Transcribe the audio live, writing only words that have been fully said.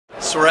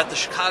So we're at the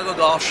Chicago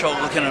Golf Show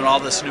looking at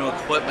all this new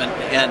equipment,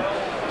 and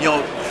you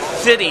know,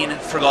 fitting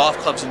for golf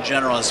clubs in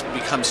general has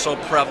become so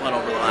prevalent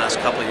over the last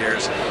couple of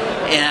years.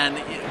 And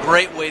a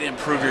great way to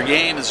improve your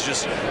game is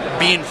just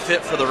being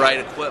fit for the right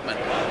equipment.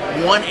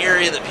 One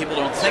area that people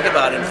don't think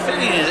about in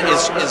fitting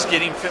is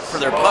getting fit for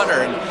their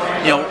putter. And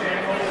you know,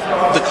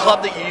 the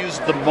club that you use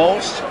the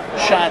most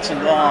shots in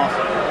golf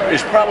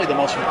is probably the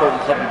most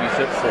important club to be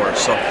fit for.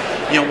 So,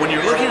 you know, when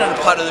you're looking at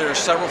a putter, there are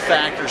several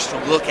factors to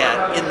look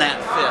at in that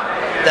fit.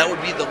 That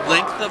would be the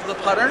length of the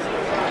putter,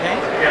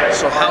 okay?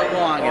 So how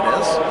long it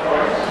is,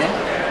 okay?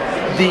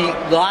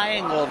 The lie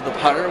angle of the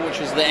putter, which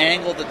is the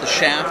angle that the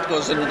shaft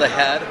goes into the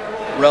head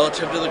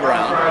relative to the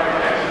ground,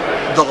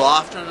 the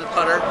loft on the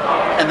putter,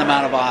 and the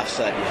amount of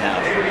offset you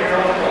have.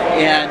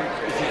 And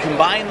if you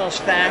combine those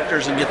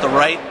factors and get the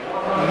right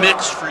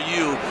mix for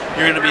you,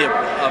 you're going to be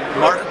a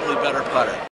markedly better putter.